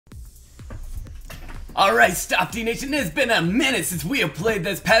Alright, Stopde Nation, it's been a minute since we have played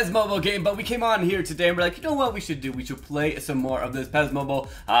this PES Mobile game, but we came on here today and we're like, you know what we should do? We should play some more of this PES Mobile,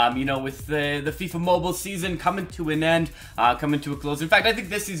 you know, with the FIFA Mobile season coming to an end, coming to a close. In fact, I think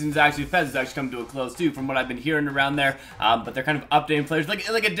this season's actually, PES is actually coming to a close too, from what I've been hearing around there, but they're kind of updating players, like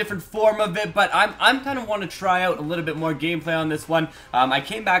a different form of it, but I'm kind of want to try out a little bit more gameplay on this one. I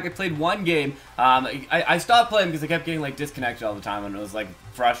came back, I played one game, I stopped playing because I kept getting like disconnected all the time and it was like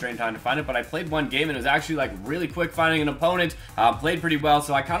frustrating trying to find it, but I played one game and it was actually like really quick finding an opponent, played pretty well,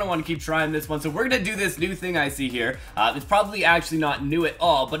 so I kind of want to keep trying this one. So we're gonna do this new thing I see here. It's probably actually not new at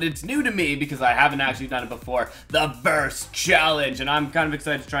all, but it's new to me because I haven't actually done it before. The Verse Challenge, and I'm kind of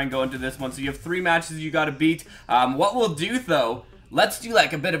excited to try and go into this one. So you have 3 matches you gotta beat. What we'll do though, let's do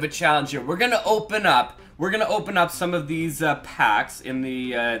like a bit of a challenge here. We're gonna open up some of these packs in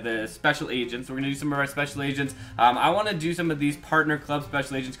the special agents. We're gonna do some of our special agents. I want to do some of these partner club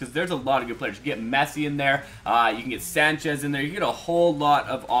special agents because there's a lot of good players. You get Messi in there. You can get Sanchez in there. You get a whole lot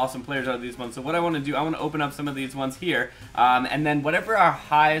of awesome players out of these ones. So what I want to do, I want to open up some of these ones here, and then whatever our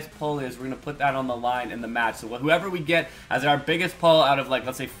highest pull is, we're gonna put that on the line in the match. So whoever we get as our biggest pull out of, like,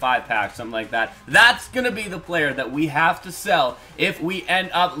 let's say 5 packs, something like that, that's gonna be the player that we have to sell if we end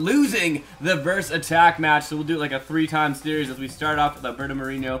up losing the Verse Attack match. So we'll do like a 3-time series as we start off with Alberto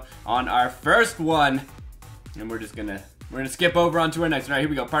Moreno on our first one, and we're gonna skip over onto our next one. All right, here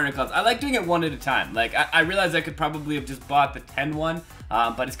we go, partner clubs. I like doing it one at a time. Like I realize I could probably have just bought the 10 one,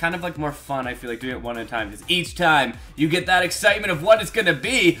 but it's kind of like more fun. I feel like doing it one at a time because each time you get that excitement of what it's gonna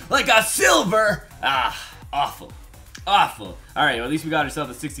be, like a silver. Awful. Awful. Alright, well, at least we got ourselves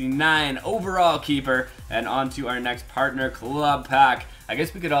a 69 overall keeper, and on to our next partner club pack. I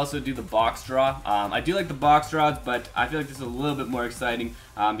guess we could also do the box draw. I do like the box draws, but I feel like this is a little bit more exciting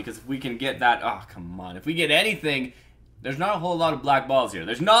because if we can get that, oh, come on. If we get anything, there's not a whole lot of black balls here.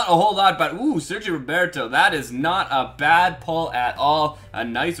 There's not a whole lot, but ooh, Sergio Roberto, that is not a bad pull at all. A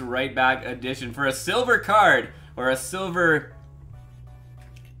nice right back addition for a silver card, or a silver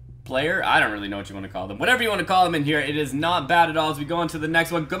player. I don't really know what you want to call them. Whatever you want to call them in here, it is not bad at all as we go on to the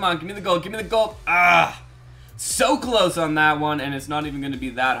next one. Come on, give me the goal, give me the goal. So close on that one, and it's not even going to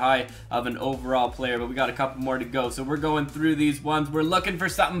be that high of an overall player, but we got a couple more to go. So we're going through these ones. We're looking for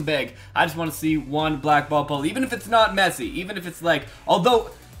something big. I just want to see one black ball pull, even if it's not Messi, even if it's like,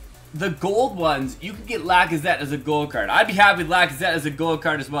 although the gold ones, you could get Lacazette as a gold card. I'd be happy with Lacazette as a gold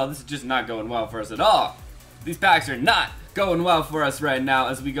card as well. This is just not going well for us at all. These packs are not going well for us right now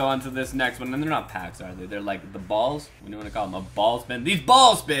as we go on to this next one. And they're not packs, are they? They're like the balls. What do you want to call them? A ball spin? These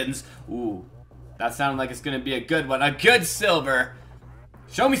ball spins! Ooh. That sounded like it's going to be a good one. A good silver.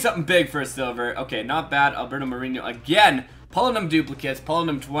 Show me something big for a silver. Okay, not bad. Alberto Moreno again. Pulling them duplicates. Pulling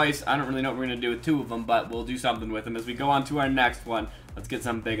them twice. I don't really know what we're going to do with 2 of them, but we'll do something with them as we go on to our next one. Let's get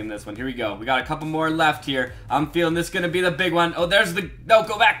something big in this one. Here we go. We got a couple more left here. I'm feeling this is going to be the big one. Oh, there's the... No,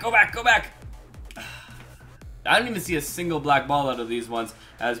 go back, go back, go back. I don't even see a single black ball out of these ones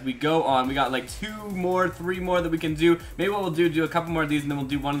as we go on. We got like 2 more, 3 more that we can do. Maybe what we'll do a couple more of these, and then we'll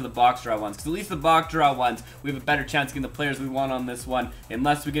do one of the box draw ones. Because at least the box draw ones, we have a better chance of getting the players we want on this one.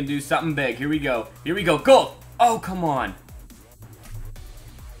 Unless we can do something big. Here we go. Here we go. Goal! Oh, come on.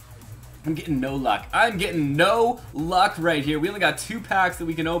 I'm getting no luck. I'm getting no luck right here. We only got 2 packs that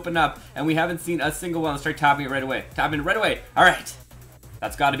we can open up, and we haven't seen a single one. Let's try tapping it right away. Tapping it right away. All right.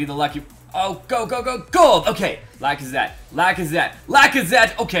 That's got to be the lucky... Oh, go, go, go, gold! Okay, Lacazette, Lacazette,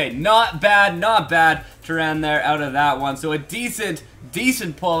 Lacazette! Okay, not bad. Turan there out of that one. So a decent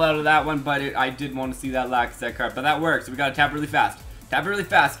pull out of that one, but I did want to see that Lacazette card. But that works. We gotta tap really fast. Tap really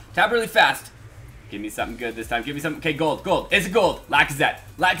fast. Tap really fast. Give me something good this time. Give me something. Okay, gold, gold. It's a gold. Lacazette,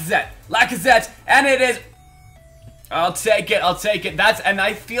 Lacazette, Lacazette, and it is... I'll take it, I'll take it. And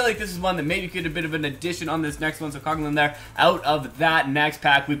I feel like this is one that maybe could have been a bit of an addition on this next one. So Coughlin there out of that next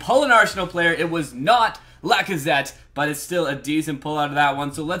pack. We pull an Arsenal player. It was not Lacazette, but it's still a decent pull out of that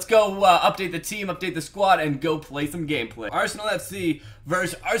one. So let's go update the team, update the squad, and go play some gameplay. Arsenal FC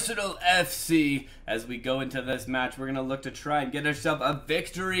versus Arsenal FC. As we go into this match, we're going to look to try and get ourselves a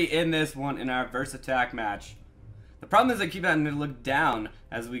victory in this one in our Verse Attack match. The problem is I keep having to look down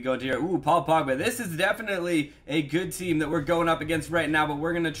as we go to here. Ooh, Paul Pogba. This is definitely a good team that we're going up against right now, but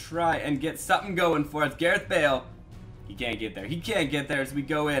we're going to try and get something going for us. Gareth Bale. He can't get there. He can't get there as we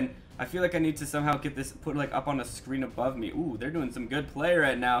go in. I feel like I need to somehow get this put like up on a screen above me. Ooh, they're doing some good play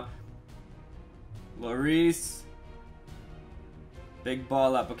right now. Lloris. Big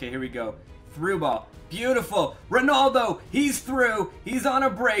ball up. Okay, here we go. Through ball. Beautiful. Ronaldo, he's through. He's on a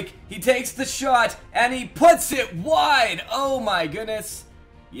break. He takes the shot, and he puts it wide. Oh, my goodness.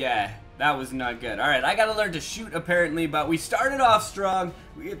 Yeah, That was not good. Alright, I gotta learn to shoot apparently, but we started off strong.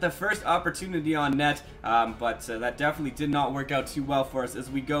 We get the first opportunity on net, but that definitely did not work out too well for us as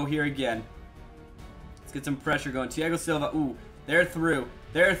we go here again. Let's get some pressure going. Thiago Silva, ooh, they're through.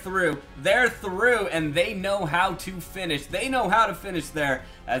 They're through. They're through, and they know how to finish. They know how to finish there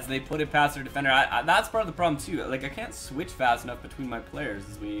as they put it past their defender. That's part of the problem, too. Like, I can't switch fast enough between my players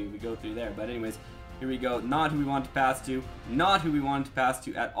as we go through there. But anyways, here we go. Not who we want to pass to. Not who we want to pass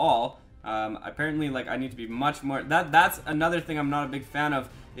to at all. Apparently, like, I need to be much more... That's another thing I'm not a big fan of,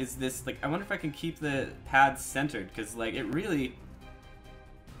 is this, like, I wonder if I can keep the pad centered, because, like, it really...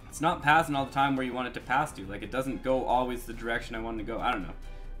 It's not passing all the time where you want it to pass to. Like, it doesn't go always the direction I want it to go. I don't know.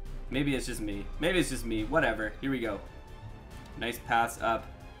 Maybe it's just me. Maybe it's just me. Whatever. Here we go. Nice pass up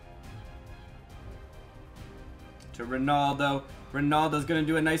to Ronaldo. Ronaldo's going to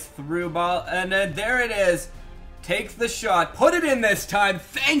do a nice through ball. And then there it is. Take the shot. Put it in this time.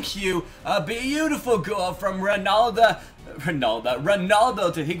 Thank you. A beautiful goal from Ronaldo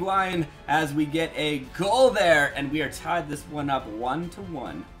to Higuain as we get a goal there. And we are tied this one up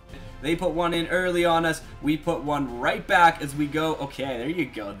 1-1. They put one in early on us. We put one right back as we go. Okay, there you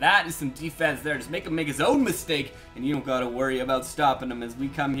go. That is some defense there. Just make him make his own mistake, and you don't got to worry about stopping him as we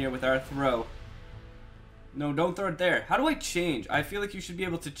come here with our throw. No, don't throw it there. How do I change? I feel like you should be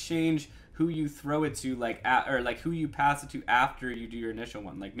able to change who you throw it to, like, or like who you pass it to after you do your initial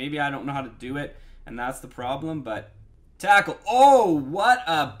one. Like, maybe I don't know how to do it, and that's the problem, but... Tackle. Oh, what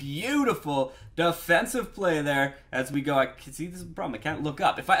a beautiful defensive play there as we go. I can see this is the problem. I can't look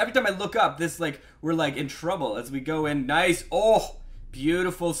up. Every time I look up, this we're like in trouble as we go in. Nice. Oh,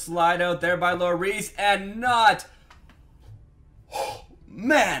 beautiful slide out there by Lloris and not. Oh,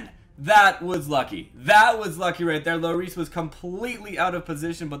 man, that was lucky. That was lucky right there. Lloris was completely out of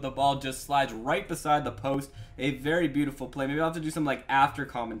position, but the ball just slides right beside the post. A very beautiful play. Maybe I'll have to do some like after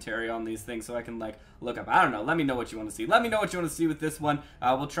commentary on these things so I can like look up. I don't know. Let me know what you want to see. Let me know what you want to see with this one.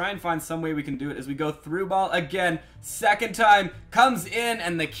 We'll try and find some way we can do it as we go through ball again. Second time comes in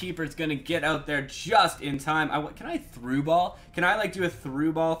and the keeper's going to get out there just in time. Can I through ball? Can I like do a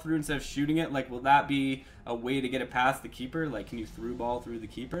through ball through instead of shooting it? Like, will that be a way to get it past the keeper? Like, can you through ball through the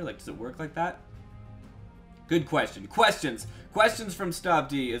keeper? Like, does it work like that? Good question. Questions from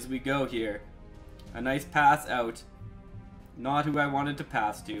Stopde as we go here. A nice pass out. Not who I wanted to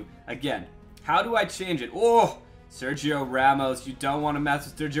pass to. Again, how do I change it? Oh, Sergio Ramos. You don't want to mess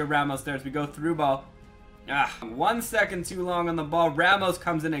with Sergio Ramos there as we go through ball. 1 second too long on the ball. Ramos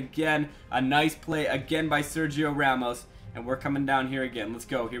comes in again. A nice play again by Sergio Ramos. And we're coming down here again. Let's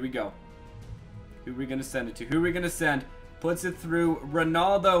go. Here we go. Who are we going to send it to? Who are we going to send? Puts it through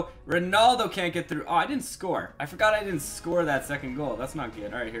Ronaldo. Ronaldo can't get through. Oh, I didn't score. I forgot I didn't score that second goal. That's not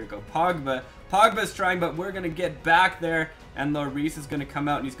good. All right, here we go. Pogba. Pogba's trying, but we're going to get back there. And Lloris is going to come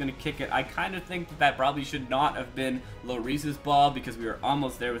out and he's going to kick it. I kind of think that probably should not have been Lloris's ball because we were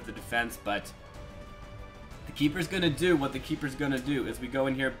almost there with the defense. But the keeper's going to do what the keeper's going to do as we go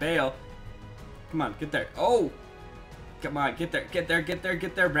in here. Bale. Come on, get there. Oh. Come on, get there. Get there, get there,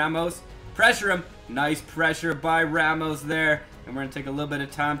 get there. Ramos. Pressure him. Nice pressure by Ramos there. And we're going to take a little bit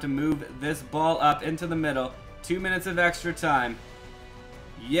of time to move this ball up into the middle. 2 minutes of extra time.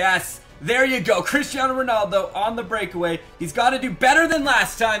 Yes. There you go. Cristiano Ronaldo on the breakaway. He's got to do better than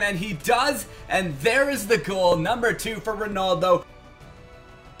last time, and he does. And there is the goal. Number 2 for Ronaldo.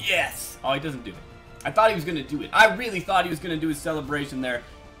 Yes. Oh, he doesn't do it. I thought he was going to do it. I really thought he was going to do his celebration there.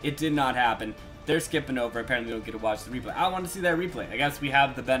 It did not happen. They're skipping over. Apparently, we don't get to watch the replay. I want to see that replay. I guess we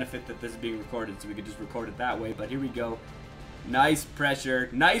have the benefit that this is being recorded, so we could just record it that way. But here we go. Nice pressure,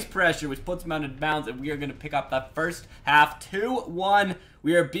 which puts him out of bounds, and we are going to pick up that first half 2-1.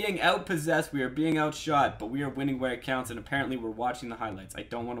 We are being outpossessed. We are being outshot, but we are winning where it counts, and apparently we're watching the highlights. I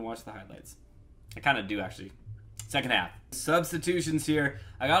don't want to watch the highlights. I kind of do, actually. Second half. Substitutions here.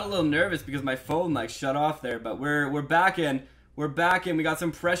 I got a little nervous because my phone, like, shut off there, but we're back in. We're back in. We got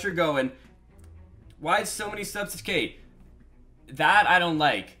some pressure going. Why so many substitutes? Okay, that I don't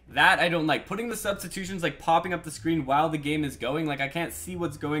like. That I don't like. Putting the substitutions, like, popping up the screen while the game is going. Like, I can't see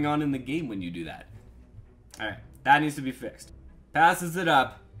what's going on in the game when you do that. Alright, that needs to be fixed. Passes it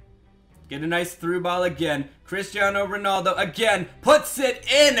up. Get a nice through ball again. Cristiano Ronaldo again puts it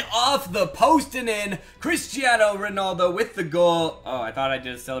in off the post and in. Cristiano Ronaldo with the goal. Oh, I thought I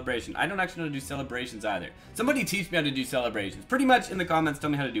did a celebration. I don't actually know how to do celebrations either. Somebody teach me how to do celebrations. Pretty much in the comments, tell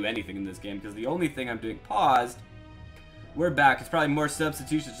me how to do anything in this game because the only thing I'm doing, paused. We're back. It's probably more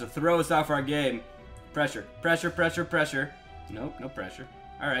substitutions to throw us off our game. Pressure, pressure, pressure, pressure. Nope, no pressure.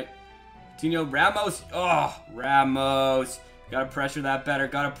 All right. Tino Ramos. Oh, Ramos. Gotta pressure that better.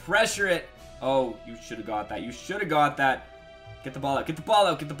 Gotta pressure it. Oh, you should have got that. You should have got that. Get the ball out. Get the ball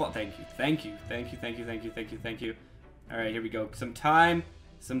out. Get the ball. Thank you. Thank you. Thank you. Thank you. Thank you. Thank you. Thank you. All right, here we go. Some time.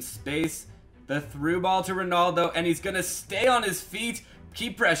 some space. The through ball to Ronaldo, and he's gonna stay on his feet.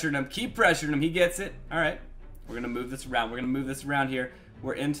 Keep pressuring him, keep pressuring him. He gets it. All right, we're gonna move this around. We're gonna move this around here.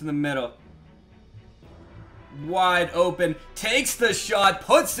 We're into the middle. Wide open, takes the shot,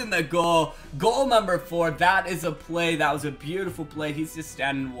 puts in the goal. Goal number 4. That is a play. That was a beautiful play. He's just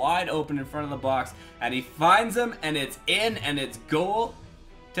standing wide open in front of the box, and he finds him, and it's in, and it's goal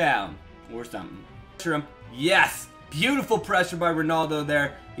down or something. Pressure him. Yes, beautiful pressure by Ronaldo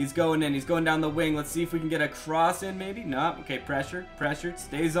there. He's going in. He's going down the wing. Let's see if we can get a cross in, maybe. No. Okay, pressure, pressure.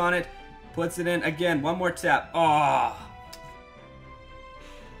 Stays on it. Puts it in again. One more tap. Oh.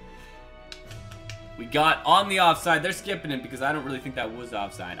 We got on the offside. They're skipping it because I don't really think that was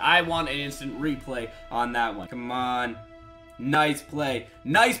offside. I want an instant replay on that one. Come on. Nice play.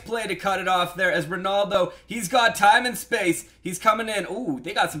 Nice play to cut it off there as Ronaldo, he's got time and space. He's coming in. Ooh,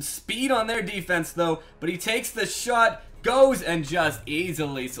 they got some speed on their defense though. But he takes the shot, goes and just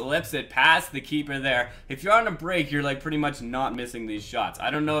easily slips it past the keeper there. If you're on a break, you're like pretty much not missing these shots.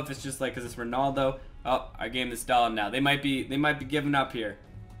 I don't know if it's just like because it's Ronaldo. Oh, our game is stalling now. They might be giving up here.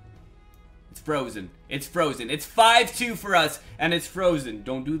 It's frozen. It's frozen. It's 5-2 for us, and it's frozen.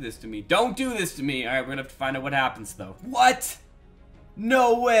 Don't do this to me. Don't do this to me. All right, we're going to have to find out what happens, though. What?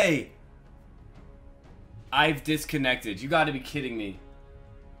 No way. I've disconnected. You got to be kidding me.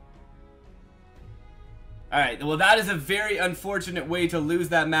 All right, well, that is a very unfortunate way to lose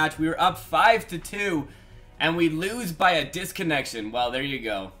that match. We were up 5-2, and we lose by a disconnection. Well, there you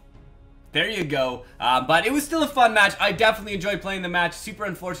go. There you go. But it was still a fun match. I definitely enjoyed playing the match. Super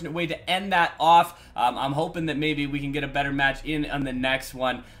unfortunate way to end that off. I'm hoping that maybe we can get a better match in on the next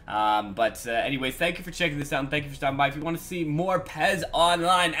one. Anyways, thank you for checking this out, and thank you for stopping by. If you want to see more PES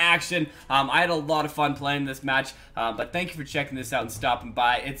Online action, I had a lot of fun playing this match. But thank you for checking this out and stopping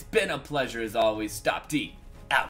by. It's been a pleasure as always. Stopde.